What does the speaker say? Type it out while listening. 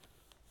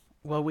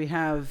Well, we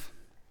have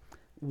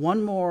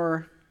one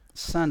more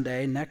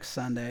Sunday, next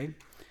Sunday,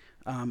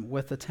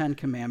 with the Ten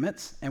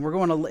Commandments. And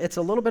it's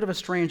a little bit of a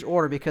strange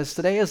order because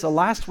today is the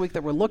last week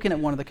that we're looking at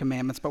one of the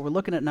commandments, but we're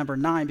looking at number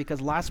 9 because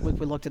last week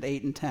we looked at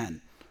 8 and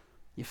 10.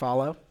 You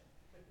follow?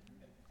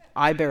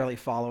 I barely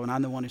follow, and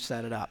I'm the one who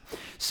set it up.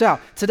 So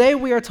today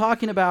we are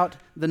talking about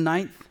the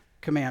 9th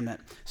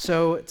commandment.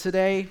 So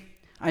today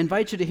I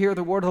invite you to hear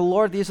the word of the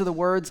Lord. These are the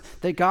words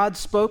that God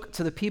spoke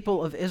to the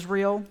people of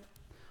Israel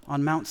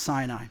on Mount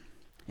Sinai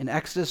in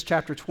Exodus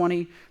chapter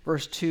 20,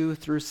 verse 2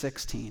 through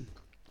 16.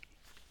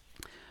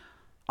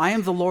 I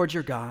am the Lord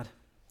your God,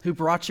 who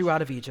brought you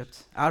out of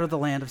Egypt, out of the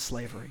land of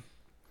slavery.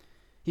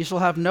 You shall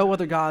have no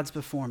other gods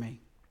before me.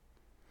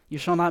 You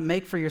shall not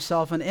make for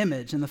yourself an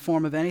image in the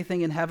form of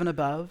anything in heaven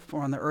above,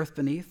 or on the earth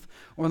beneath,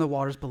 or in the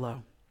waters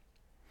below.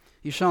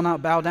 You shall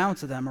not bow down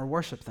to them or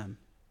worship them.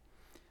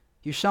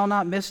 You shall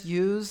not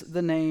misuse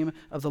the name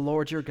of the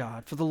Lord your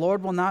God, for the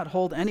Lord will not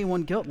hold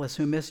anyone guiltless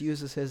who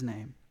misuses his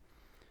name.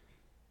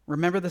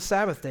 Remember the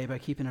Sabbath day by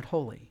keeping it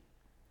holy.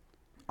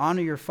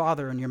 Honor your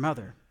father and your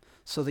mother,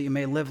 so that you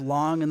may live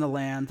long in the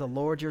land the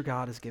Lord your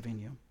God is giving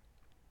you.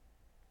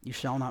 You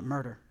shall not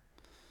murder.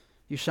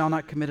 You shall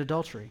not commit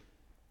adultery.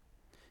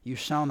 You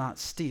shall not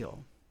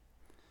steal.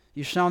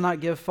 You shall not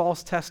give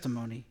false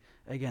testimony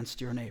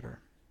against your neighbor.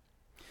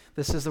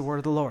 This is the word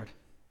of the Lord.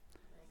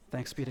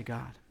 Thanks be to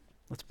God.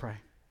 Let's pray.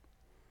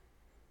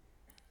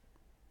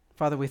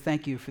 Father, we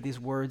thank you for these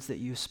words that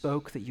you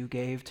spoke, that you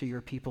gave to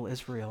your people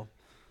Israel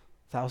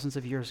thousands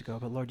of years ago,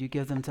 but Lord, you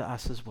give them to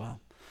us as well.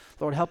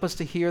 Lord, help us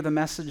to hear the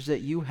message that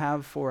you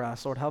have for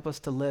us. Lord, help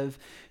us to live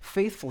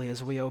faithfully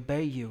as we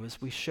obey you,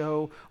 as we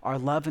show our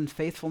love and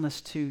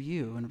faithfulness to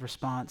you in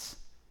response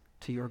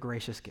to your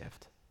gracious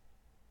gift.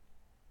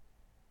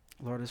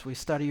 Lord, as we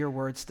study your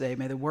words today,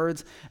 may the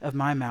words of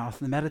my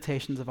mouth and the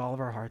meditations of all of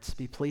our hearts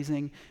be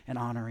pleasing and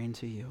honoring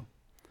to you.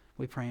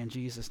 We pray in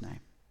Jesus'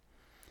 name.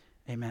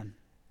 Amen.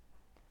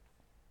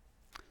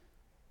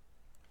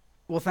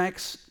 Well,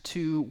 thanks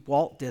to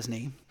Walt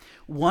Disney,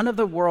 one of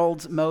the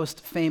world's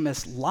most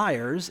famous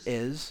liars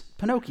is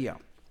Pinocchio.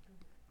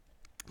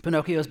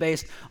 Pinocchio is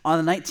based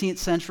on the 19th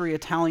century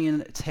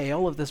Italian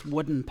tale of this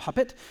wooden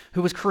puppet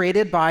who was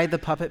created by the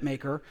puppet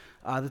maker,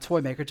 the toy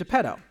maker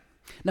Geppetto.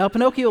 Now,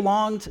 Pinocchio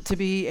longed to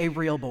be a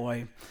real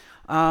boy,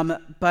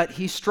 but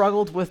he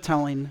struggled with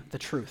telling the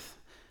truth.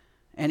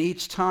 And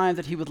each time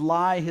that he would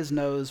lie, his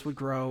nose would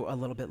grow a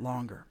little bit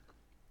longer.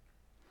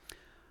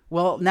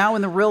 Well, now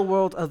in the real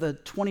world of the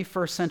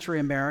 21st century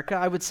America,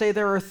 I would say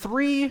there are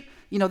 3,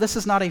 this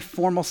is not a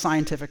formal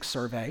scientific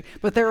survey,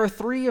 but there are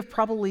 3 of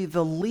probably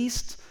the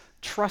least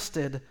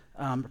trusted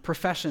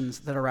professions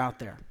that are out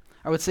there.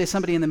 I would say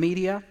somebody in the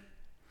media,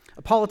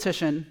 a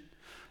politician,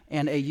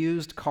 and a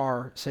used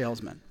car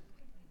salesman.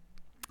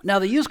 Now,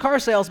 the used car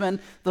salesman,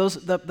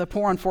 the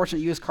poor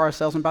unfortunate used car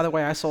salesman, by the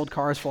way, I sold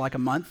cars for like a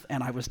month,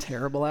 and I was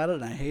terrible at it,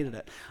 and I hated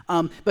it.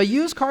 But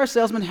used car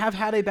salesmen have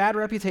had a bad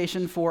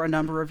reputation for a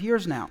number of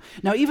years now.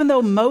 Now, even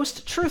though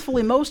most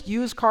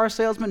used car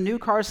salesmen, new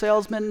car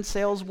salesmen,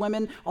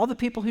 saleswomen, all the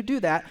people who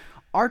do that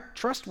are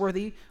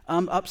trustworthy,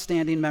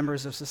 upstanding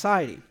members of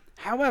society.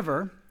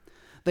 However,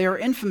 they are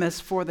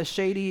infamous for the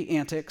shady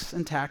antics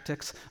and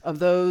tactics of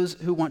those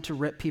who want to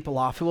rip people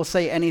off, who will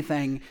say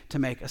anything to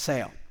make a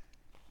sale.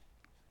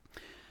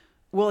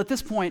 Well, at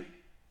this point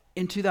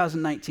in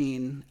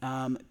 2019,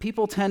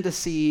 people tend to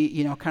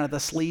see, kind of the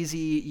sleazy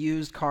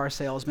used car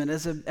salesman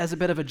as a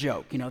bit of a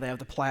joke. They have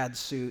the plaid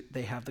suit,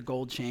 they have the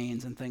gold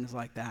chains and things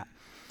like that.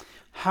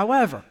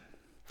 However,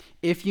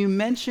 if you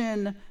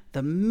mention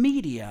the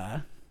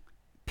media,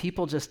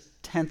 people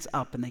just tense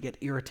up and they get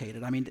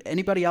irritated. I mean,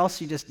 anybody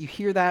else, you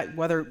hear that,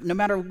 no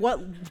matter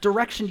what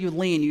direction you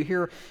lean, you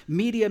hear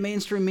media,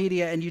 mainstream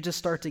media, and you just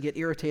start to get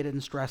irritated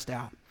and stressed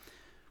out.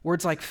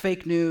 Words like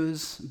fake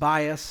news,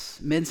 bias,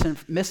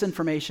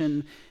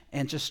 misinformation,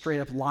 and just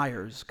straight up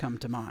liars come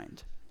to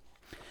mind.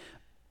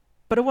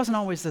 But it wasn't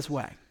always this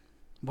way,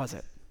 was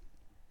it?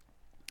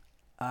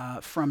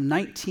 From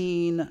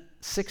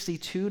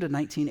 1962 to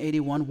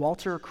 1981,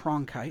 Walter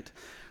Cronkite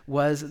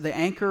was the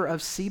anchor of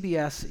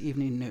CBS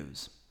Evening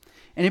News.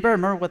 Anybody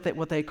remember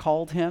what they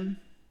called him?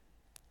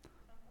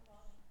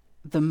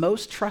 The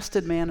most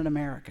trusted man in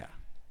America.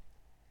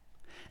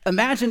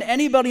 Imagine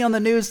anybody on the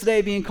news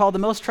today being called the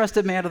most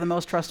trusted man or the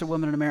most trusted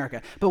woman in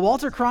America. But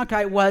Walter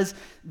Cronkite was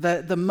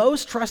the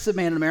most trusted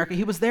man in America.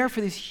 He was there for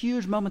these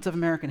huge moments of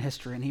American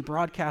history, and he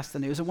broadcast the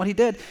news. And what he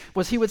did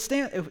was he would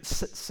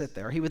sit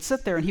there. He would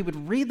sit there and he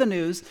would read the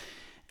news,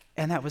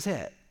 and that was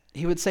it.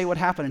 He would say what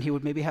happened, and he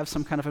would maybe have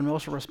some kind of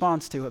emotional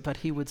response to it, but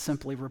he would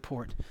simply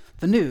report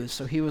the news.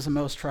 So he was the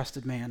most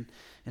trusted man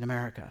in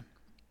America.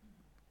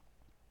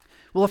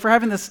 Well, if we're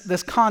having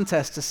this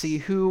contest to see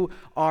who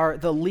are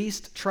the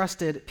least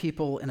trusted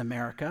people in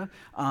America,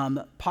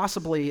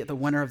 possibly the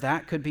winner of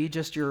that could be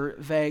just your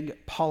vague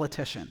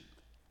politician.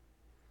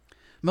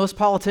 Most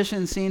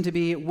politicians seem to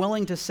be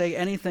willing to say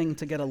anything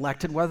to get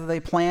elected, whether they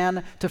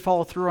plan to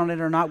follow through on it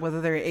or not, whether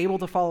they're able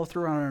to follow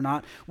through on it or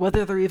not,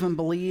 whether they even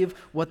believe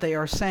what they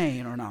are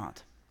saying or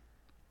not.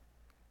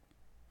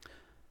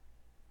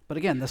 But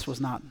again, this was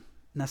not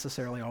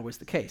necessarily always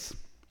the case.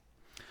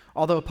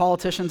 Although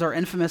politicians are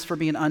infamous for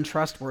being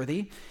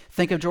untrustworthy,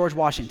 think of George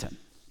Washington.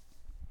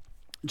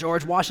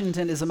 George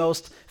Washington is the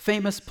most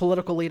famous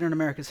political leader in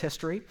America's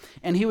history,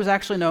 and he was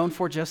actually known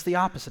for just the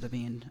opposite of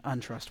being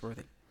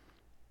untrustworthy.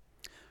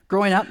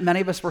 Growing up,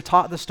 many of us were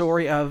taught the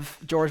story of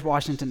George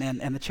Washington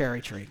and the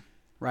cherry tree,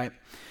 right?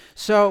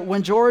 So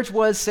when George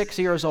was 6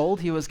 years old,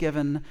 he was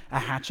given a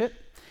hatchet,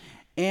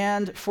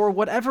 and for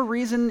whatever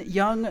reason,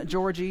 young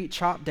Georgie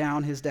chopped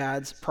down his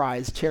dad's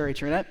prized cherry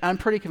tree. And I'm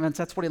pretty convinced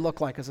that's what he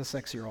looked like as a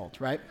 6-year-old,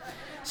 right?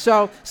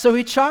 So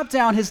he chopped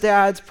down his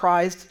dad's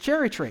prized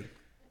cherry tree.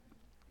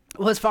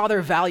 Well, his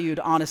father valued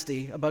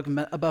honesty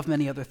above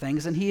many other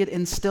things, and he had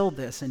instilled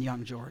this in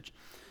young George.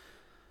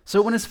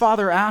 So when his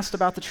father asked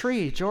about the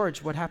tree,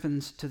 George, what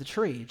happens to the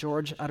tree?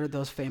 George uttered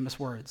those famous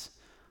words,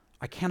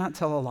 "I cannot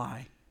tell a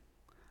lie.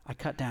 I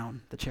cut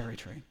down the cherry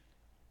tree."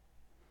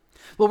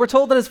 Well, we're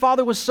told that his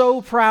father was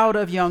so proud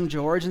of young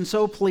George and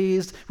so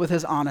pleased with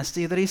his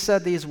honesty that he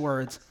said these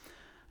words,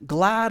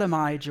 "Glad am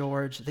I,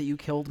 George, that you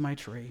killed my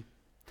tree,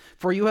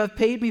 for you have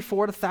paid me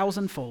for it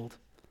 1,000-fold.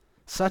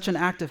 Such an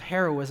act of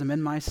heroism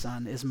in my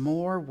son is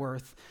more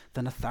worth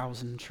than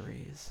 1,000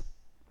 trees."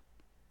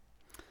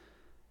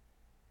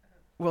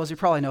 Well, as you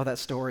probably know, that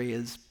story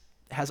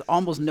has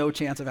almost no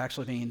chance of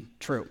actually being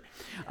true.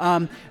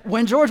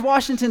 When George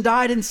Washington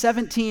died in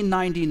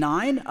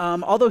 1799,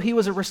 although he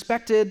was a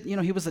respected,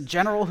 he was a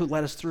general who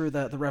led us through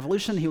the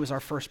revolution, he was our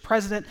first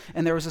president,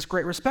 and there was this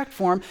great respect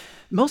for him,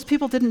 most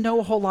people didn't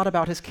know a whole lot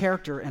about his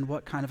character and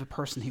what kind of a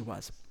person he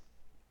was.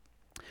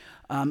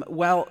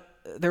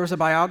 There was a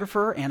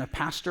biographer and a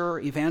pastor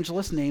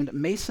evangelist named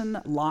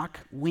Mason Locke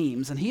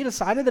Weems, and he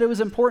decided that it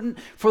was important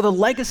for the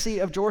legacy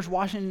of George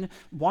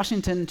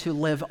Washington to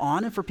live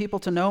on and for people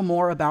to know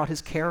more about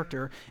his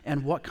character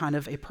and what kind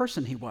of a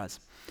person he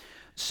was.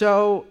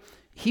 So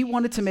he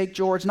wanted to make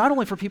George not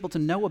only for people to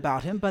know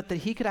about him, but that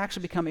he could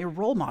actually become a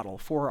role model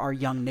for our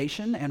young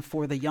nation and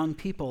for the young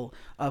people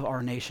of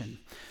our nation.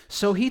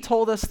 So he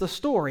told us the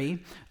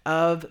story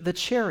of the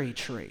cherry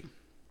tree.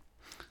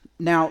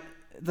 Now,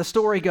 the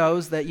story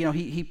goes that,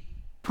 he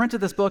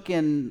printed this book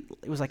it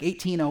was like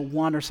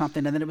 1801 or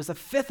something, and then it was the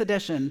 5th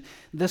edition,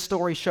 this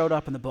story showed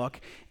up in the book.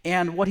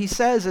 And what he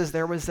says is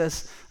there was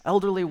this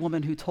elderly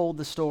woman who told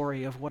the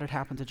story of what had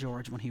happened to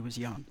George when he was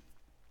young.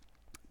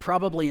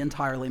 Probably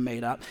entirely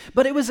made up.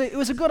 But it was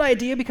a good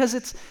idea because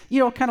it's,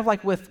 kind of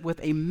like with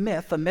a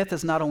myth. A myth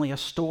is not only a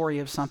story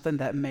of something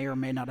that may or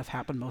may not have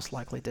happened, most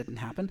likely didn't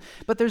happen,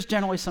 but there's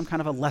generally some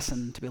kind of a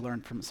lesson to be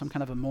learned from it, some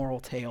kind of a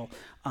moral tale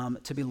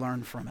to be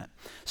learned from it.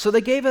 So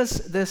they gave us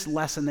this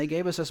lesson, they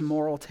gave us this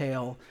moral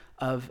tale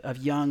of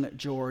young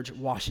George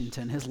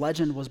Washington. His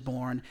legend was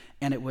born,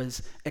 and it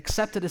was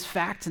accepted as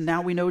fact, and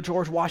now we know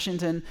George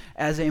Washington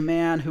as a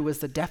man who was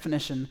the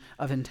definition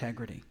of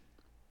integrity.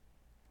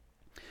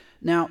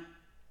 Now,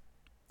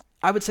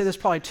 I would say there's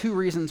probably 2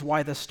 reasons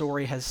why this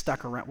story has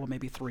stuck around. Well,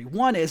 maybe 3.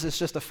 One is it's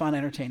just a fun,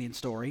 entertaining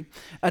story.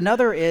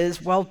 Another is,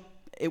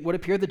 it would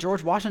appear that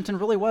George Washington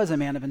really was a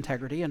man of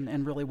integrity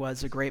and really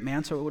was a great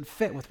man, so it would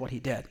fit with what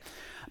he did.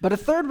 But a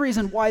third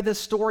reason why this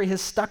story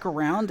has stuck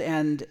around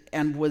and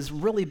was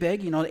really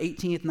big, the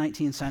 18th,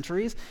 19th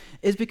centuries,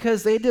 is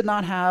because they did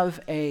not have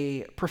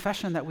a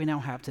profession that we now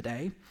have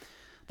today,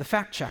 the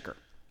fact checker.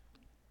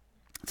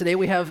 Today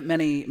we have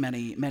many,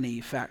 many, many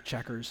fact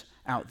checkers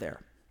out there.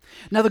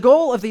 Now, the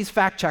goal of these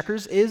fact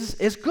checkers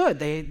is good.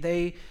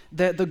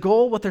 The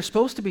goal, what they're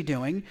supposed to be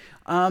doing,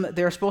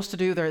 they're supposed to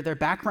do their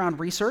background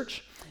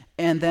research,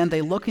 and then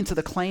they look into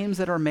the claims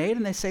that are made,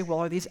 and they say, well,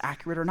 are these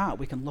accurate or not?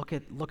 We can look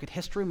at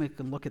history, and we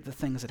can look at the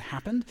things that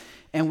happened,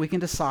 and we can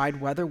decide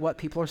whether what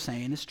people are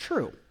saying is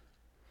true.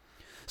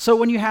 So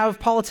when you have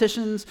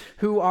politicians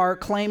who are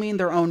claiming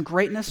their own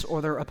greatness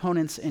or their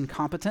opponent's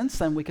incompetence,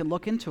 then we can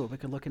look into it. We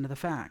can look into the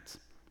facts.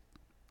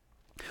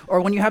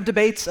 Or when you have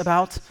debates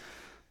about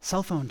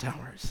cell phone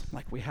towers,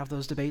 like we have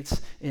those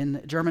debates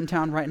in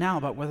Germantown right now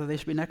about whether they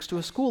should be next to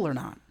a school or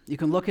not. You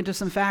can look into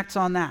some facts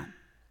on that.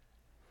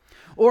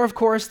 Or, of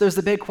course, there's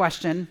the big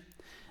question,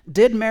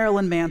 did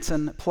Marilyn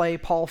Manson play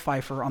Paul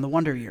Pfeiffer on the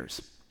Wonder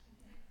Years?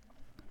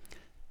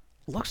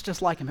 Looks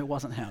just like him. It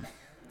wasn't him.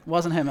 It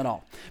wasn't him at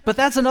all. But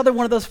that's another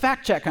one of those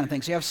fact check kind of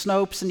things. You have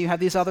Snopes and you have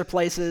these other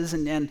places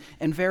and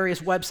various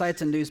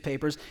websites and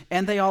newspapers,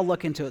 and they all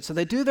look into it. So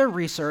they do their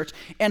research,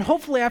 and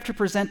hopefully after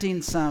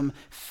presenting some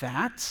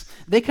facts,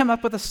 they come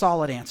up with a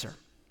solid answer,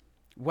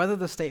 whether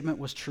the statement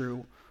was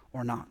true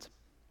or not.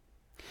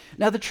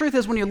 Now, the truth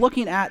is, when you're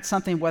looking at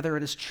something, whether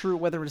it is true,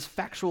 whether it is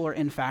factual or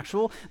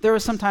infactual, there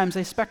is sometimes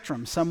a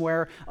spectrum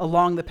somewhere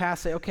along the path.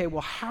 Say, okay,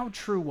 well, how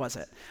true was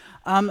it?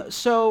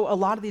 So a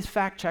lot of these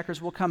fact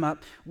checkers will come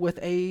up with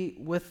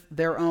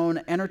their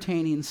own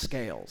entertaining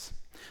scales.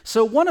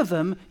 So one of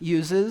them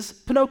uses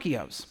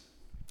Pinocchios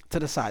to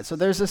decide. So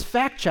there's this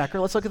fact checker.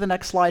 Let's look at the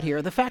next slide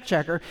here. The fact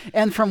checker,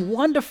 and from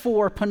 1 to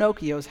 4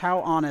 Pinocchios, how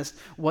honest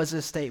was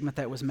this statement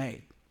that was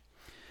made?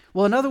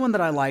 Well, another one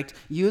that I liked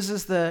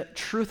uses the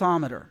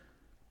truthometer,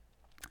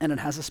 and it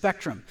has a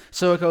spectrum.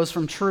 So it goes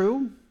from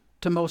true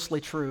to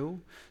mostly true,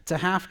 to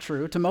half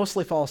true, to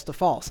mostly false, to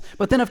false.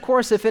 But then, of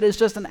course, if it is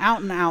just an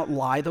out-and-out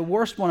lie, the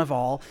worst one of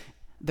all,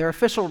 their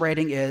official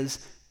rating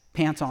is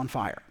pants on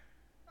fire.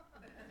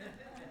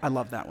 I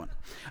love that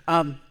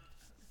one.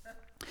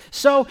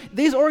 So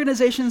these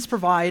organizations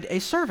provide a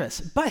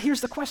service. But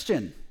here's the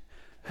question.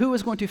 Who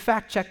is going to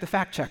fact-check the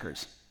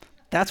fact-checkers?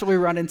 That's what we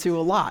run into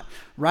a lot,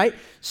 right?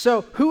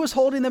 So who is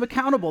holding them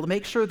accountable to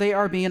make sure they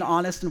are being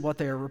honest in what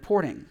they are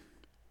reporting?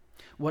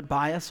 What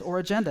bias or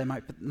agenda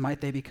might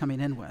they be coming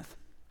in with?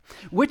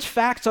 Which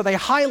facts are they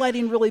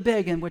highlighting really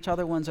big, and which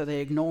other ones are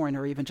they ignoring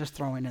or even just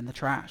throwing in the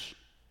trash?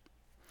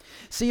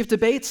 See, if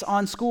debates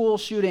on school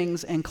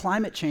shootings and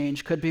climate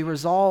change could be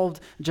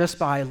resolved just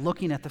by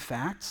looking at the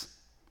facts,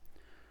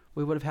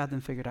 we would have had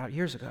them figured out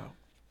years ago.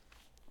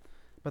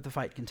 But the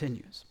fight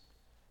continues.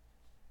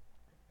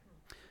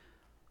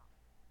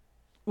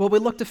 Well, we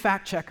look to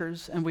fact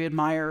checkers and we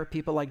admire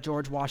people like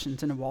George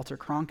Washington and Walter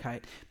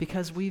Cronkite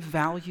because we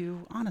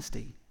value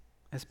honesty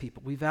as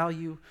people. We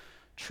value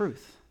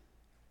truth.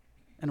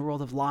 In a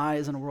world of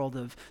lies, in a world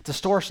of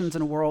distortions,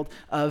 in a world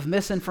of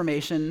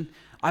misinformation,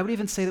 I would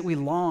even say that we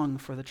long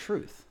for the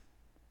truth.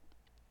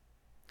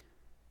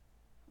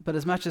 But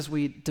as much as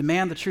we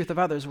demand the truth of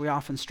others, we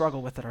often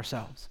struggle with it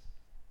ourselves.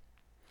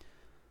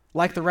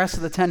 Like the rest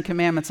of the 10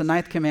 Commandments, the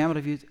 9th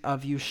commandment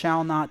of you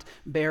shall not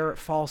bear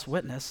false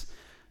witness,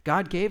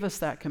 God gave us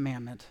that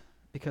commandment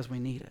because we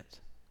need it.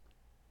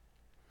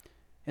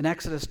 In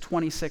Exodus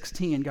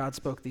 20:16, God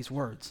spoke these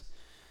words,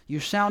 "You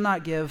shall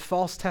not give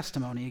false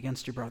testimony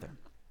against your brother."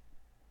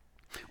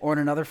 Or in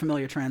another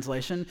familiar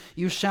translation,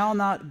 "You shall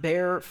not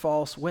bear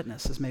false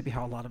witness," is maybe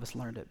how a lot of us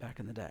learned it back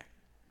in the day.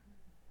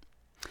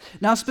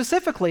 Now,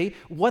 specifically,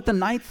 what the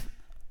 9th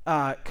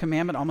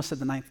commandment, almost said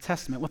the 9th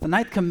testament, what the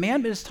 9th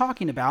commandment is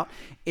talking about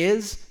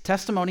is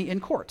testimony in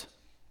court.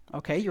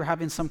 Okay, you're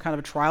having some kind of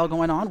a trial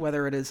going on,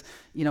 whether it is,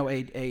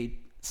 a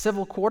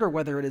civil court or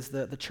whether it is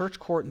the church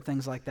court and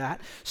things like that.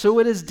 So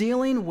it is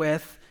dealing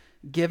with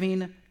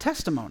giving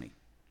testimony.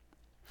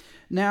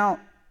 Now,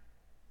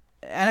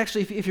 and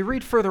actually, if you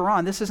read further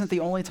on, this isn't the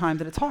only time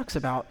that it talks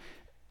about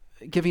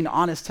giving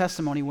honest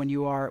testimony when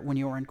you are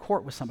in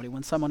court with somebody,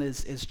 when someone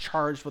is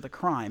charged with a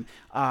crime.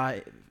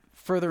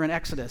 Further in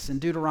Exodus, in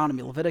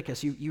Deuteronomy,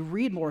 Leviticus, you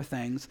read more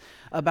things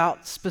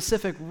about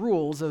specific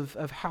rules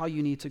of how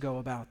you need to go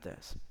about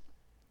this.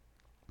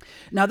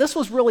 Now, this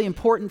was really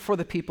important for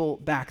the people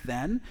back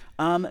then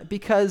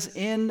because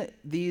in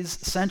these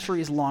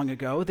centuries long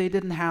ago, they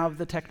didn't have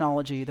the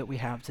technology that we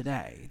have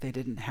today. They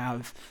didn't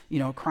have,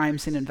 crime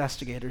scene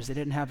investigators. They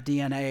didn't have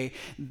DNA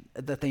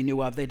that they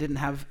knew of. They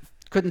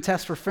couldn't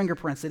test for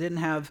fingerprints. They didn't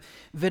have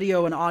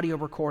video and audio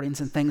recordings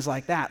and things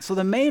like that. So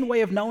the main way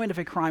of knowing if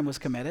a crime was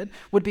committed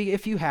would be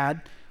if you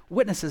had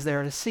witnesses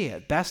there to see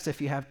it. Best if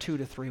you have 2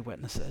 to 3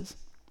 witnesses.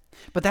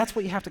 But that's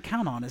what you have to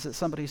count on, is that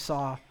somebody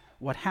saw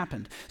what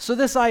happened. So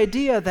this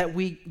idea that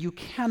you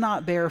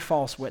cannot bear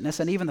false witness,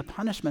 and even the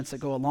punishments that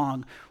go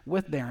along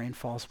with bearing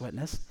false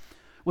witness,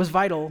 was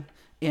vital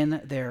in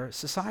their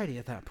society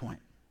at that point.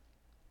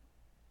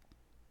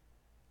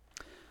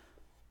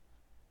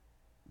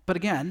 But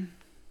again,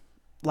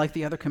 like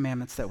the other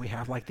commandments that we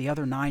have, like the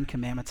other 9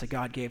 commandments that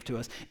God gave to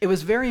us, it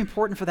was very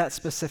important for that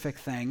specific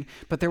thing,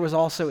 but there was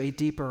also a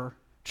deeper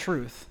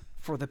truth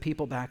for the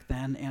people back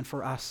then and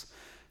for us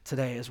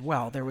today as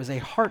well. There was a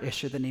heart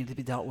issue that needed to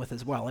be dealt with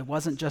as well. It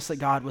wasn't just that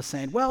God was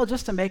saying, well,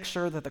 just to make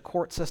sure that the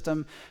court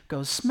system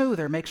goes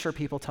smoother, make sure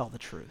people tell the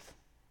truth.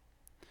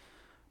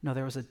 No,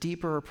 there was a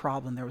deeper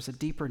problem, there was a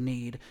deeper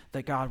need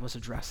that God was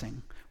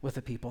addressing with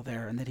the people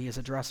there, and that he is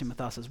addressing with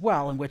us as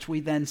well, in which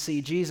we then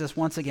see Jesus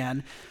once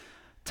again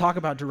talk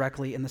about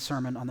directly in the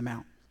Sermon on the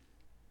Mount.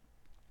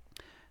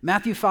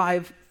 Matthew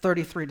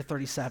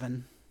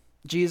 5:33-37,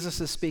 Jesus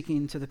is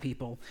speaking to the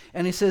people,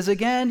 and he says,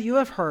 "Again, you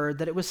have heard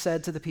that it was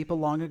said to the people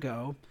long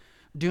ago,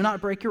 'Do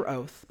not break your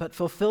oath, but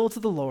fulfill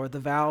to the Lord the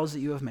vows that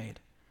you have made.'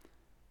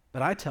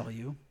 But I tell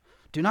you,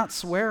 do not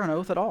swear an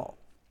oath at all,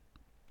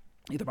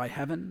 either by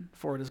heaven,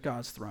 for it is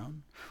God's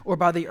throne, or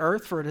by the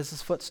earth, for it is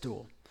his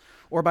footstool,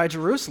 or by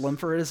Jerusalem,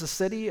 for it is the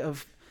city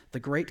of the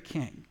great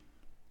King.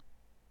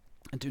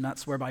 And do not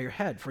swear by your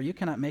head, for you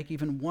cannot make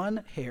even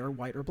one hair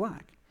white or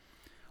black.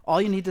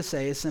 All you need to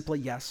say is simply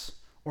yes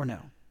or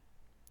no.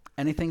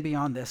 Anything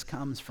beyond this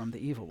comes from the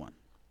evil one."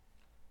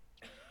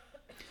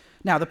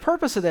 Now, the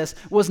purpose of this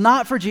was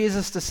not for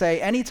Jesus to say,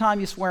 anytime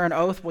you swear an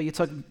oath, well, you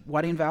took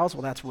wedding vows,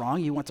 well, that's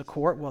wrong. You went to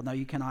court, well, no,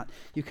 you cannot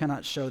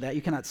show that.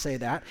 You cannot say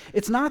that.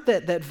 It's not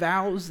that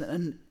vows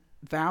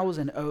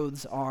and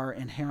oaths are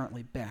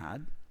inherently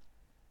bad.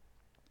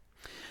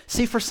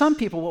 See, for some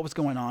people, what was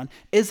going on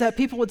is that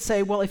people would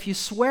say, well, if you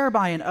swear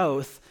by an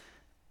oath,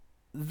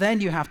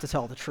 then you have to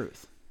tell the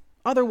truth.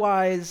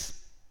 Otherwise,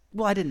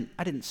 well, I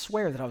didn't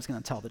swear that I was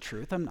going to tell the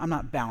truth. I'm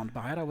not bound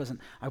by it. I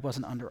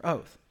wasn't under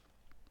oath.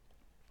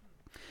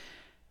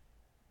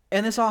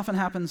 And this often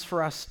happens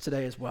for us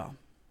today as well.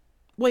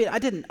 Wait, I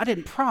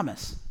didn't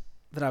promise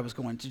that I was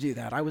going to do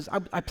that.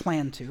 I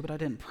planned to, but I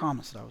didn't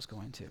promise that I was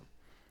going to.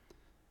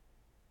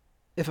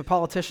 If a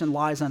politician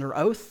lies under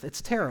oath,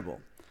 it's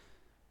terrible.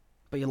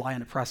 but you lie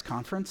in a press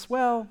conference,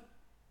 well,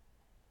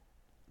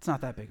 it's not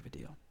that big of a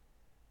deal.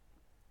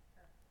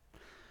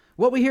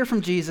 What we hear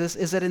from Jesus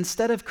is that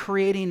instead of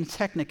creating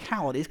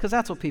technicalities, because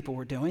that's what people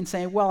were doing,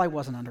 saying, well, I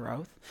wasn't under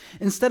oath.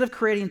 Instead of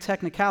creating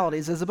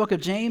technicalities, as the book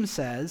of James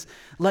says,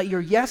 let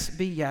your yes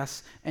be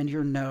yes and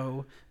your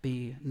no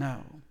be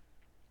no.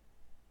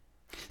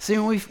 See,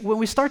 when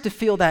we start to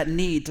feel that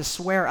need to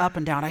swear up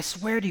and down, I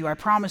swear to you, I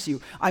promise you,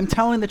 I'm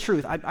telling the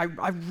truth,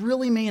 I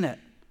really mean it.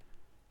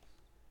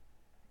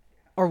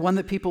 Or one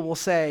that people will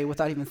say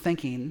without even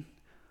thinking,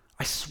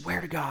 I swear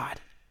to God.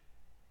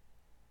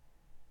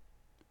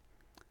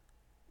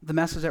 The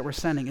message that we're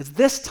sending is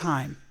this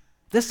time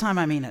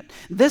I mean it.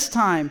 This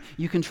time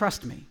you can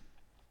trust me.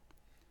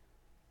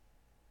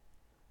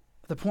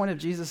 The point of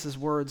Jesus'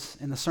 words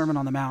in the Sermon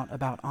on the Mount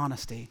about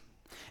honesty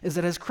is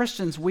that as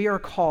Christians, we are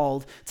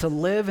called to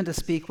live and to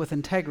speak with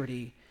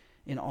integrity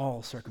in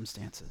all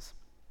circumstances.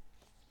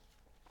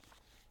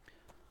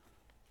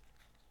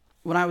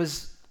 When I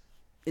was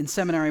in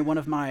seminary, one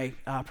of my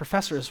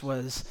professors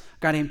was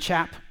a guy named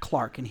Chap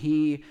Clark, and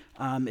he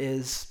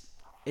is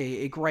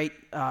a great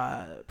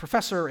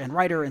professor and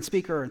writer and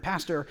speaker and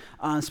pastor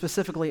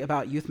specifically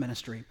about youth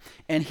ministry.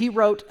 And he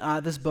wrote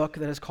this book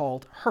that is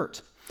called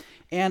Hurt.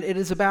 And it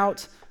is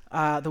about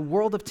the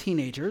world of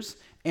teenagers,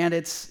 and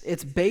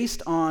it's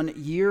based on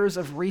years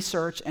of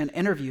research and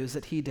interviews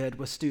that he did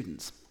with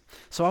students.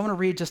 So I want to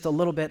read just a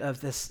little bit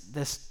of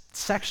this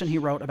section he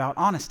wrote about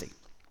honesty.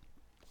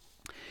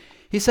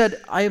 He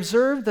said, I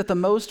observed that the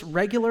most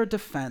regular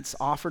defense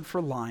offered for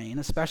lying,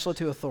 especially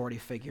to authority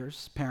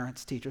figures,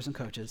 parents, teachers, and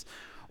coaches,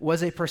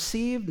 was a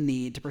perceived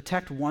need to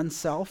protect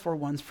oneself or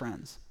one's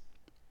friends.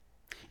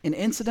 In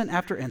incident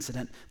after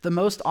incident, the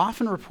most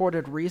often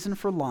reported reason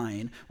for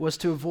lying was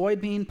to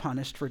avoid being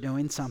punished for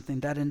doing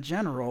something that in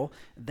general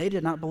they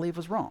did not believe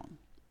was wrong.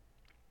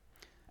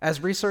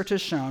 As research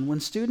has shown, when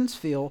students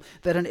feel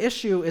that an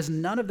issue is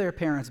none of their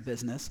parents'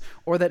 business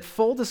or that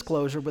full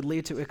disclosure would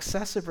lead to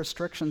excessive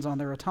restrictions on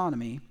their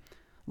autonomy,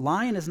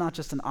 lying is not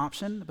just an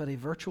option, but a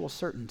virtual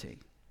certainty.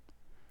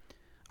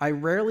 I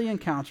rarely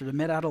encountered a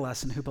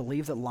mid-adolescent who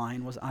believed that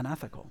lying was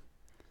unethical.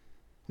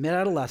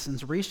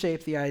 Mid-adolescents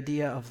reshape the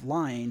idea of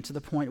lying to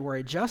the point where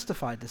a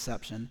justified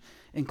deception,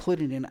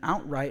 including an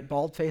outright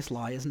bald-faced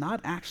lie, is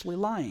not actually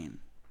lying.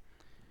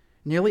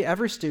 Nearly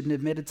every student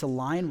admitted to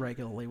lying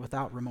regularly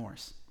without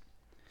remorse.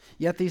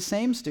 Yet these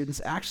same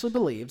students actually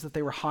believed that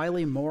they were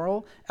highly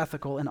moral,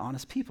 ethical, and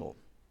honest people.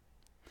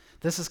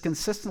 This is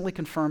consistently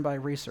confirmed by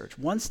research.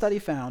 One study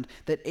found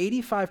that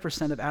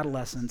 85% of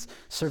adolescents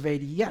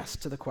surveyed yes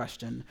to the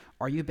question,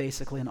 are you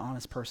basically an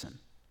honest person?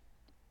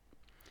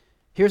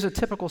 Here's a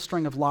typical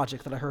string of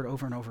logic that I heard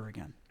over and over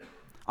again.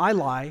 I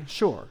lie,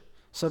 sure,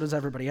 so does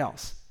everybody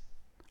else.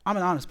 I'm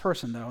an honest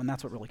person, though, and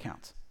that's what really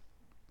counts.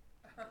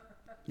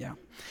 Yeah.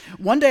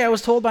 One day I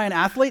was told by an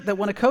athlete that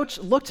when a coach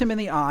looked him in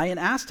the eye and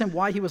asked him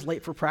why he was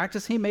late for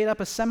practice, he made up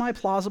a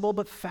semi-plausible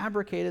but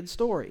fabricated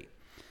story.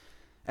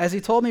 As he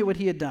told me what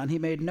he had done, he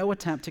made no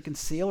attempt to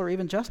conceal or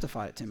even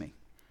justify it to me.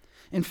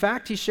 In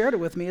fact, he shared it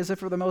with me as if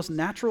it were the most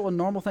natural and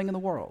normal thing in the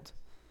world.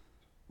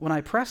 When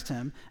I pressed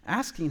him,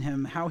 asking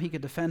him how he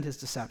could defend his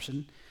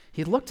deception,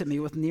 he looked at me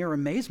with near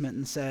amazement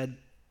and said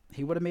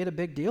he would have made a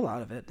big deal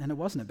out of it, and it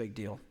wasn't a big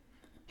deal.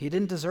 He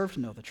didn't deserve to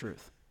know the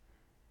truth.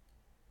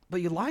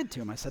 But you lied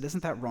to him. I said,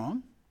 isn't that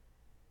wrong?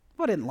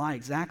 Well, I didn't lie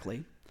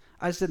exactly.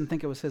 I just didn't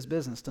think it was his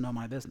business to know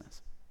my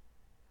business.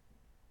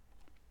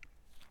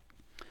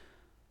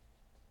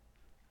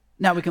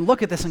 Now, we can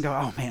look at this and go,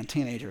 oh man,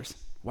 teenagers,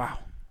 wow.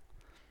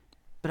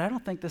 But I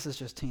don't think this is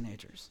just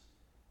teenagers.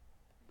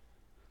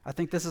 I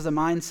think this is a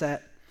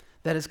mindset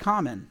that is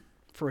common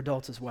for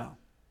adults as well.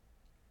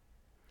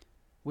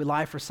 We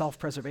lie for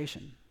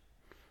self-preservation.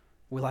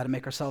 We lie to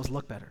make ourselves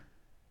look better.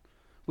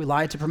 We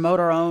lie to promote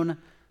our own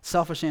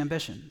selfish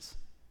ambitions.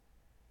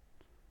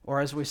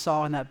 Or as we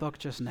saw in that book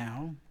just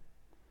now,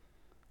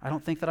 I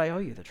don't think that I owe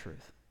you the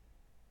truth.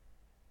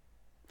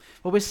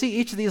 Well, we see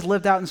each of these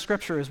lived out in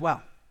Scripture as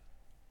well.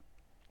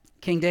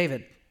 King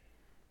David,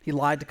 he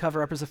lied to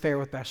cover up his affair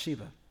with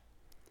Bathsheba.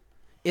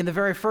 In the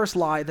very first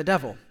lie, the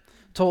devil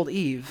told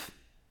Eve,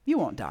 you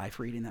won't die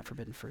for eating that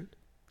forbidden fruit.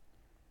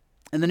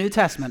 In the New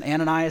Testament,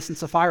 Ananias and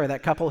Sapphira,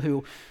 that couple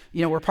who,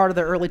 were part of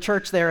the early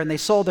church there, and they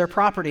sold their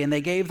property and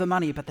they gave the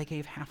money, but they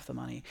gave half the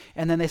money.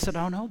 And then they said,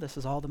 oh no, this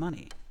is all the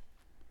money.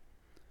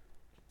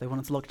 They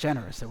wanted to look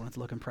generous. They wanted to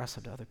look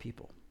impressive to other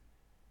people.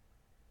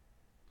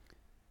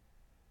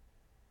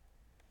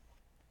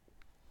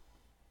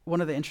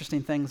 One of the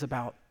interesting things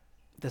about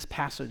this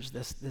passage,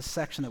 this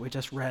section that we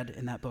just read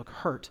in that book,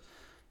 Hurt,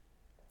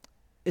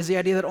 is the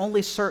idea that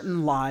only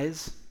certain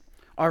lies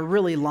are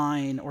really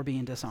lying or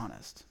being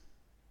dishonest.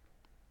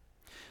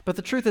 But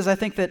the truth is, I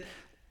think that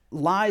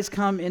lies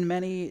come in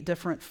many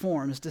different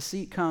forms.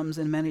 Deceit comes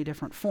in many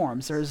different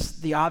forms.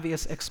 There's the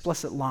obvious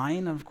explicit lying,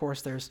 and of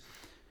course there's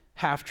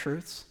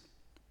half-truths.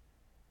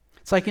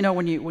 It's like,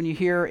 when you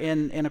hear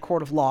in a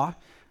court of law,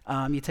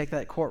 you take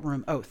that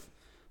courtroom oath.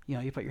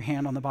 You put your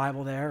hand on the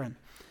Bible there, and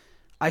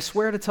I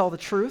swear to tell the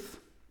truth,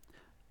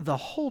 the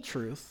whole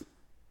truth,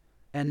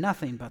 and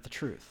nothing but the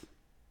truth.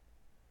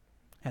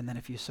 and then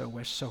if you so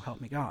wish, so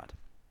help me God.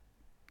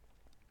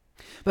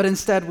 But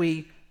instead,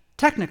 we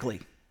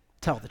technically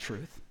tell the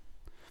truth,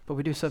 but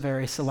we do so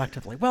very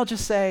selectively. Well,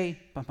 just say,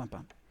 bum, bum,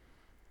 bum.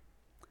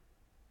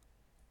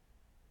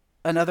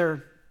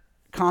 Another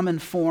common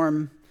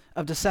form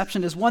of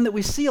deception is one that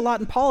we see a lot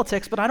in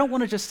politics, but I don't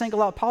want to just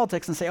single out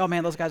politics and say, oh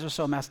man, those guys are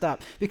so messed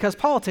up, because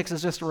politics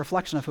is just a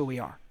reflection of who we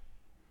are.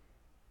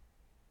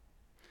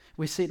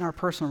 We see it in our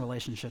personal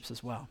relationships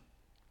as well.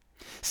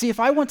 See, if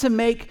I want to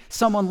make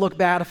someone look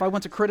bad, if I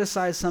want to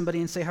criticize somebody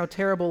and say how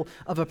terrible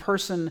of a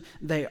person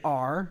they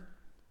are,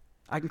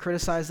 I can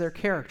criticize their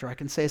character. I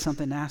can say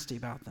something nasty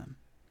about them.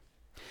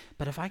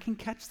 But if I can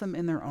catch them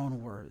in their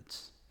own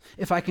words,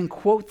 if I can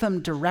quote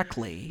them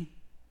directly,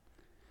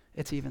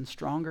 it's even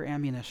stronger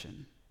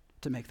ammunition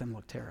to make them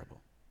look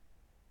terrible.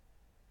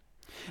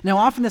 Now,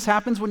 often this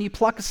happens when you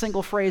pluck a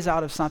single phrase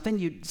out of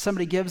something.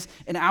 Somebody gives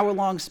an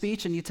hour-long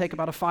speech and you take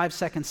about a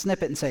 5-second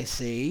snippet and say,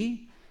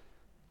 see,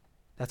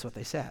 that's what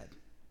they said.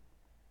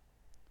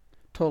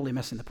 Totally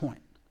missing the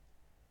point.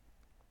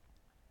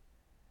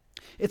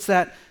 It's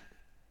that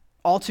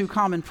all too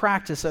common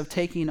practice of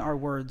taking our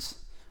words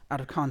out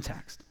of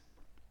context.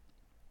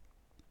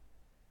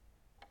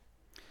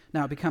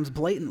 Now, it becomes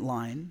blatant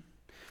lying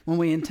when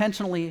we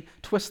intentionally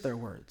twist their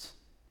words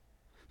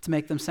to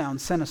make them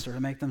sound sinister, to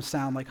make them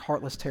sound like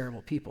heartless,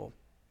 terrible people.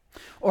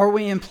 Or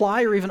we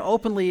imply or even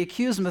openly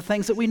accuse them of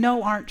things that we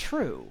know aren't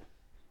true.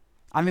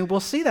 I mean, we'll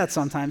see that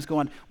sometimes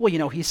going,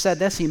 well, he said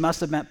this, he must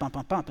have meant bump,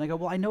 bump, bump. And I go,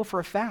 well, I know for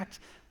a fact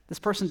this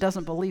person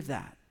doesn't believe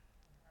that.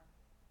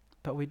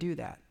 But we do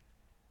that.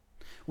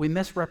 We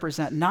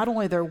misrepresent not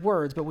only their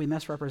words, but we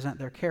misrepresent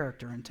their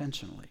character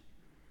intentionally.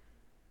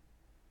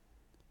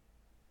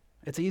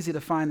 It's easy to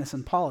find this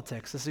in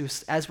politics.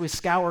 As we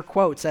scour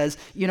quotes,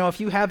 if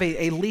you have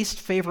a least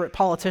favorite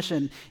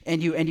politician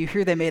and you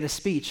hear they made a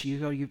speech,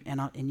 you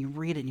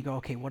read it and you go,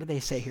 okay, what did they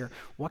say here?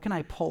 What can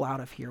I pull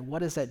out of here?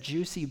 What is that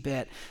juicy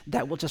bit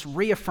that will just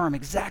reaffirm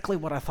exactly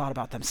what I thought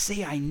about them?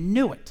 See, I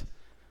knew it.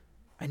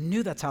 I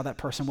knew that's how that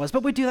person was.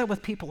 But we do that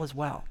with people as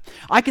well.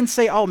 I can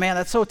say, oh man,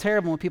 that's so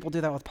terrible when people do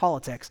that with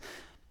politics.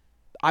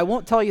 I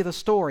won't tell you the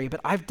story,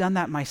 but I've done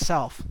that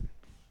myself.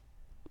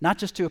 Not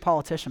just to a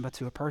politician, but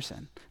to a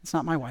person. It's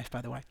not my wife,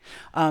 by the way.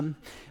 But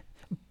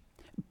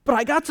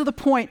I got to the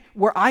point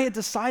where I had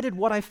decided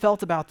what I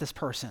felt about this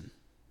person.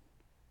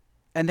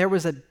 And there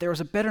was a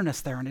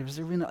bitterness there, and there was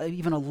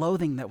even a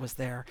loathing that was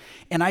there.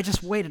 And I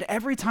just waited.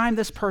 Every time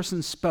this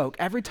person spoke,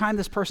 every time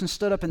this person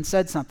stood up and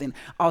said something,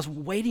 I was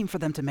waiting for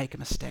them to make a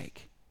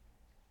mistake.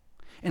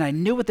 And I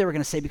knew what they were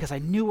going to say because I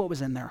knew what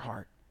was in their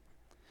heart.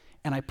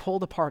 And I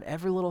pulled apart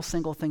every little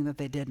single thing that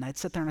they did, and I'd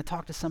sit there and I'd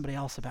talk to somebody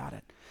else about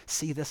it.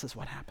 See, this is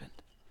what happened.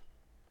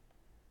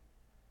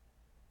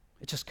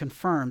 It just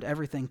confirmed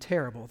everything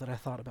terrible that I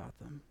thought about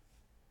them.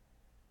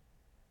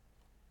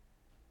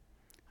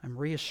 I'm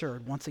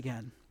reassured once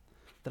again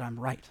that I'm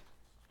right.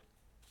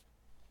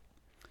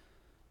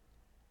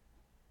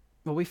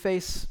 Well, we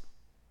face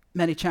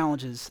many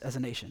challenges as a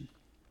nation.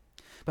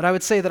 But I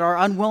would say that our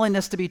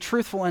unwillingness to be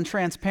truthful and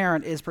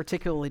transparent is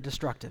particularly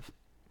destructive.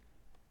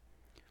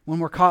 When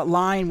we're caught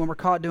lying, when we're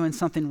caught doing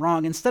something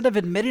wrong, instead of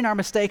admitting our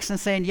mistakes and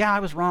saying, yeah, I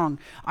was wrong,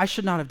 I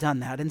should not have done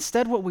that.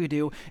 Instead, what we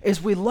do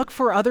is we look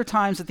for other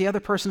times that the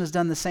other person has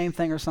done the same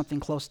thing or something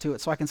close to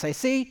it. So I can say,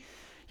 see,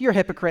 you're a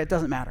hypocrite, it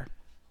doesn't matter.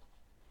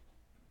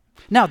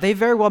 Now, they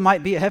very well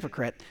might be a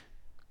hypocrite,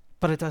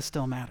 but it does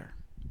still matter.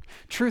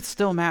 Truth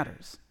still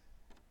matters.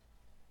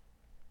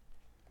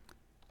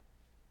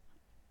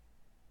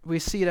 We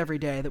see it every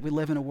day that we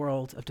live in a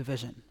world of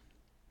division.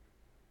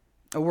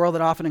 A world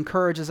that often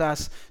encourages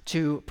us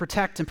to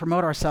protect and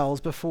promote ourselves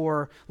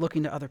before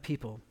looking to other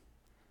people.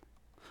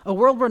 A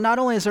world where not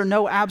only is there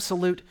no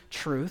absolute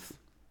truth,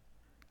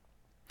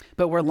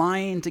 but where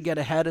lying to get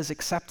ahead is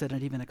accepted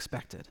and even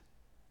expected.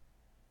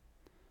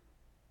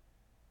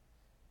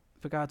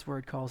 But God's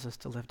word calls us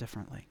to live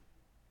differently.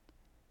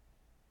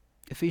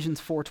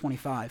 Ephesians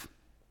 4:25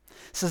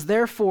 says,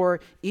 therefore,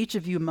 each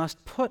of you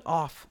must put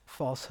off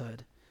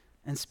falsehood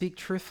and speak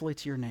truthfully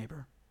to your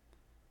neighbor,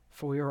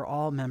 for we are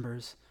all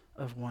members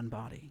of one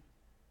body.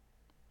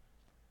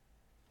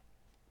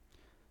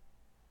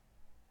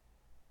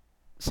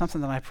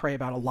 Something that I pray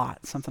about a lot,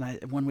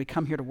 when we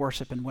come here to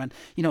worship and when,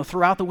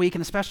 throughout the week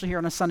and especially here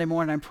on a Sunday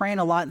morning, I'm praying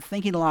a lot and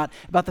thinking a lot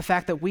about the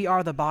fact that we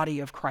are the body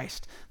of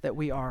Christ, that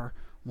we are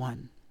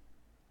one.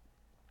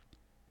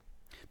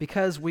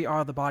 Because we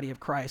are the body of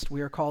Christ,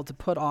 we are called to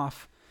put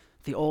off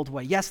the old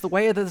way. Yes, the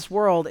way of this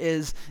world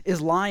is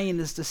lying,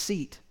 is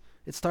deceit.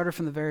 It started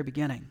from the very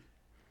beginning.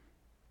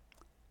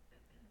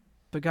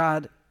 But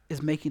God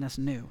is making us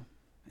new,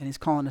 and he's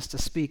calling us to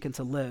speak and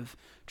to live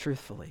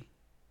truthfully.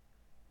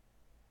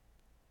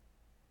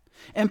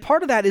 And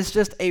part of that is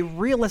just a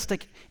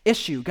realistic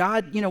issue.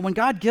 God, when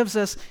God gives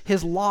us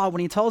his law, when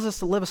he tells us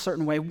to live a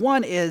certain way,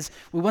 one is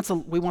we want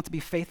to be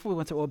faithful, we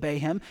want to obey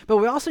him, but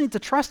we also need to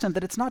trust him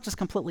that it's not just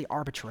completely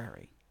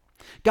arbitrary.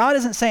 God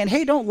isn't saying,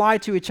 hey, don't lie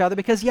to each other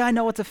because, I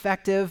know it's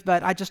effective,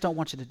 but I just don't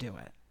want you to do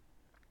it.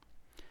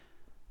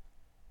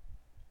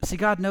 See,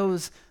 God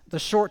knows the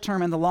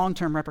short-term and the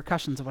long-term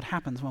repercussions of what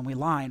happens when we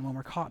lie and when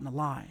we're caught in a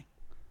lie.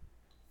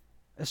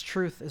 As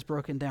truth is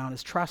broken down,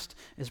 as trust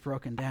is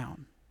broken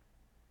down,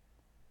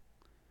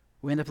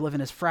 we end up living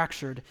as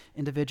fractured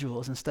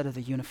individuals instead of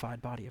the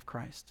unified body of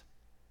Christ.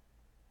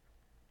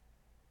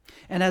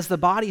 And as the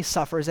body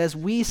suffers, as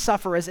we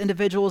suffer as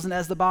individuals and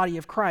as the body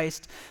of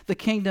Christ, the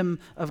kingdom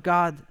of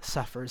God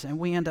suffers, and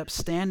we end up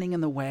standing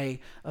in the way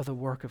of the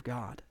work of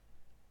God.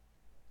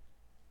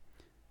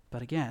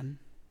 But again,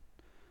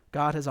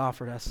 God has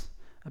offered us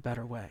a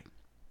better way.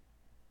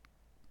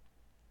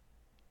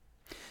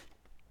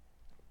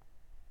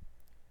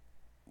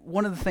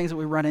 One of the things that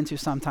we run into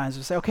sometimes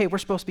is say, okay, we're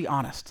supposed to be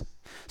honest.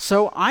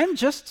 So I'm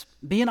just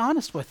being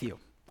honest with you.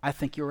 I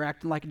think you were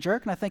acting like a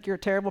jerk, and I think you're a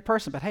terrible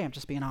person, but hey, I'm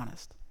just being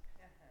honest.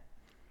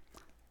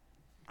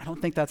 I don't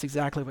think that's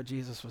exactly what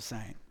Jesus was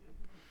saying.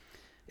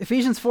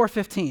 Ephesians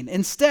 4:15,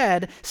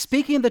 instead,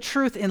 speaking the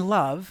truth in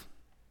love,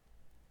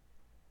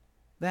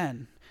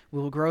 then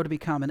we will grow to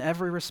become in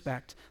every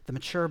respect the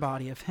mature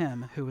body of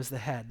him who is the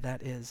head,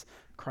 that is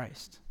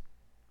Christ.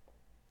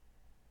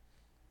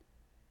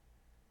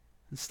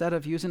 Instead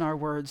of using our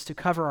words to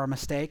cover our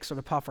mistakes or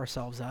to puff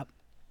ourselves up,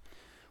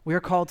 we are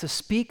called to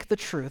speak the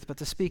truth, but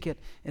to speak it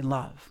in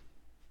love.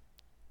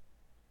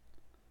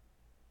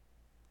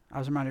 I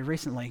was reminded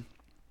recently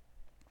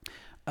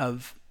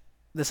of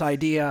this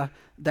idea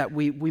that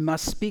we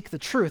must speak the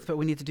truth, but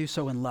we need to do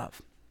so in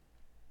love.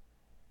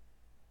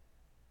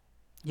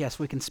 Yes,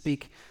 we can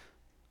speak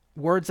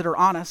words that are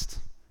honest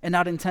and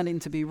not intending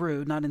to be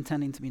rude, not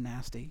intending to be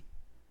nasty,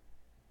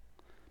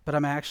 but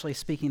I'm actually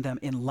speaking them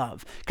in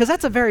love. Because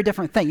that's a very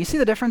different thing. You see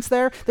the difference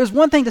there? There's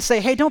one thing to say,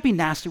 hey, don't be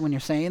nasty when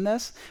you're saying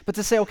this, but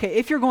to say, okay,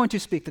 if you're going to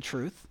speak the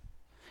truth,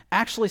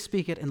 actually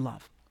speak it in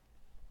love.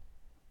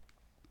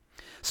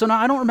 So now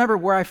I don't remember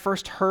where I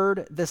first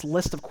heard this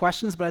list of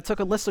questions, but I took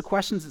a list of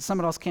questions that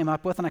someone else came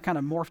up with and I kind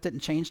of morphed it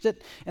and changed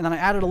it, and then I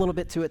added a little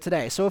bit to it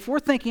today. So if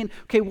we're thinking,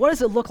 okay, what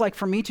does it look like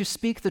for me to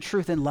speak the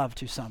truth in love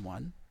to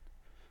someone?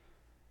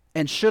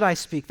 And should I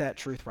speak that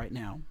truth right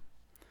now?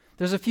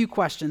 There's a few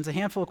questions, a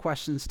handful of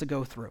questions to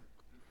go through.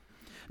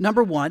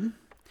 Number one,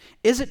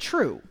 is it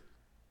true?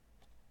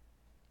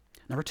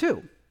 Number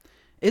two,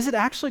 is it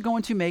actually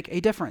going to make a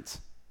difference?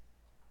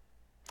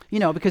 You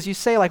know, because you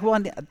say like,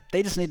 well,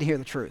 they just need to hear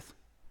the truth.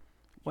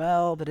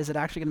 Well, but is it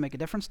actually going to make a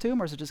difference to them,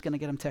 or is it just going to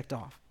get them ticked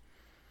off?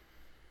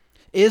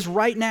 Is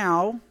right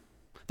now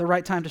the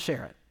right time to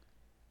share it?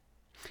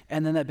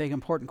 And then that big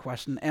important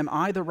question, am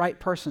I the right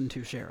person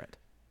to share it?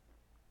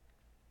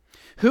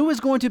 Who is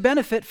going to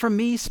benefit from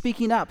me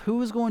speaking up?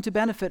 Who is going to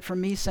benefit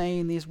from me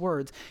saying these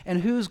words?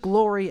 And whose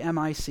glory am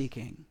I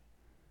seeking?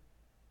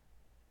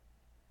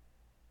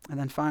 And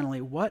then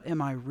finally, what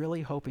am I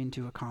really hoping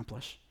to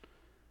accomplish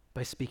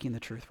by speaking the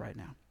truth right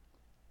now?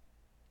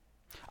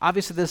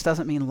 Obviously, this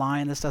doesn't mean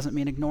lying. This doesn't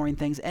mean ignoring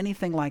things,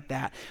 anything like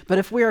that. But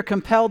if we are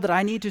compelled that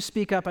I need to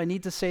speak up, I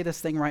need to say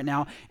this thing right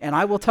now, and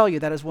I will tell you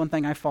that is one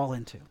thing I fall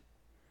into.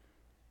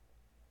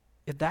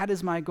 If that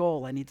is my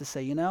goal, I need to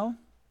say, you know,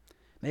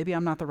 maybe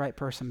I'm not the right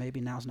person. Maybe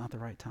now's not the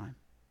right time.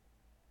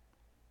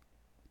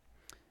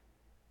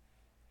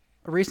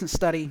 A recent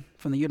study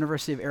from the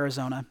University of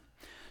Arizona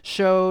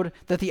showed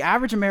that the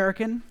average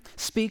American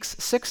speaks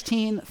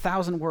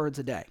 16,000 words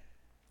a day.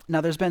 Now,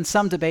 there's been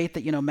some debate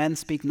that, you know, men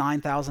speak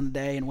 9,000 a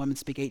day and women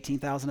speak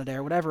 18,000 a day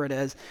or whatever it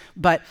is.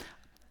 But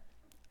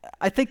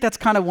I think that's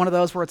kind of one of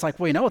those where it's like,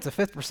 well, you know, it's a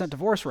 5%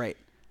 divorce rate.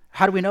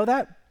 How do we know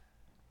that?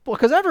 Well,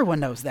 because everyone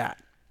knows that.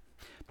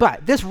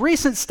 But this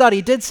recent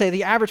study did say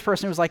the average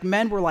person was like,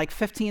 men were like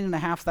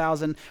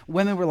 15,500,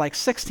 women were like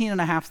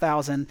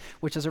 16,500,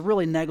 which is a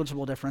really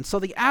negligible difference. So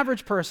the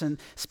average person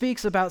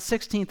speaks about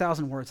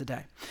 16,000 words a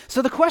day.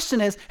 So the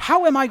question is,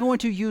 how am I going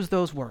to use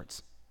those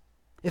words?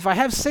 If I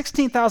have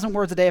 16,000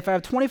 words a day, if I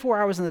have 24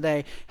 hours in the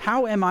day,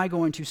 how am I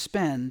going to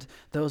spend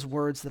those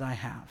words that I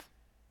have?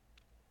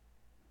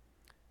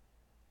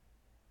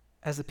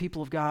 As the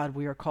people of God,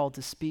 we are called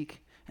to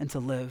speak and to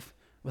live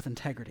with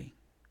integrity.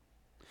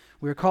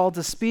 We are called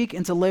to speak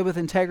and to live with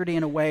integrity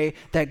in a way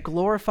that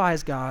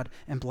glorifies God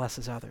and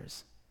blesses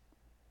others.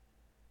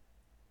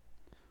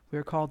 We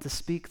are called to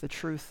speak the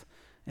truth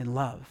in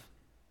love,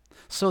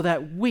 so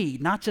that we,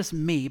 not just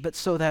me, but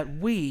so that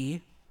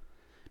we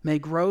may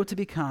grow to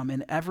become,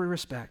 in every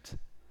respect,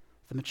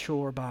 the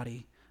mature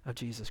body of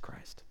Jesus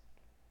Christ.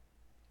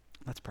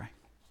 Let's pray.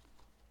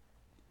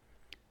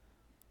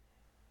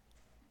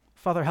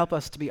 Father, help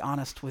us to be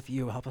honest with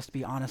you. Help us to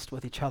be honest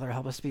with each other.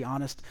 Help us to be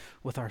honest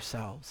with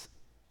ourselves.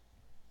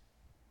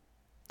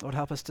 Lord,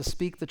 help us to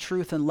speak the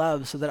truth in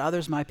love so that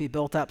others might be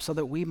built up, so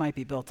that we might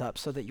be built up,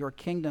 so that your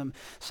kingdom,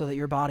 so that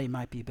your body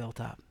might be built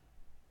up.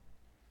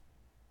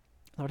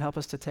 Lord, help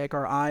us to take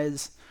our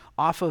eyes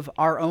off of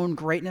our own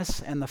greatness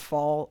and the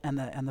fall and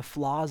the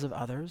flaws of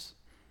others.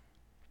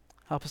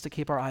 Help us to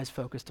keep our eyes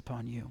focused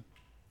upon you.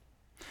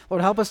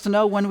 Lord, help us to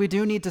know when we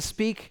do need to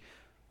speak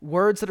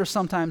words that are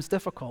sometimes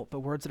difficult, but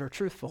words that are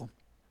truthful.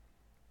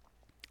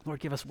 Lord,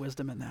 give us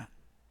wisdom in that.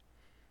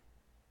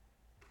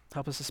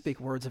 Help us to speak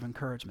words of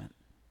encouragement.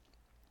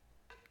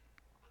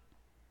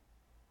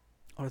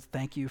 Lord,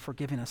 thank you for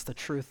giving us the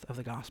truth of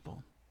the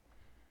gospel.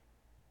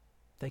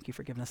 Thank you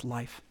for giving us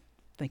life.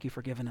 Thank you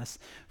for giving us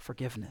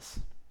forgiveness.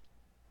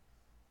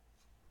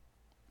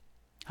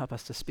 Help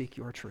us to speak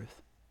your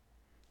truth.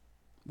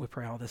 We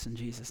pray all this in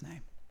Jesus'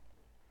 name.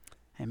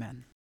 Amen.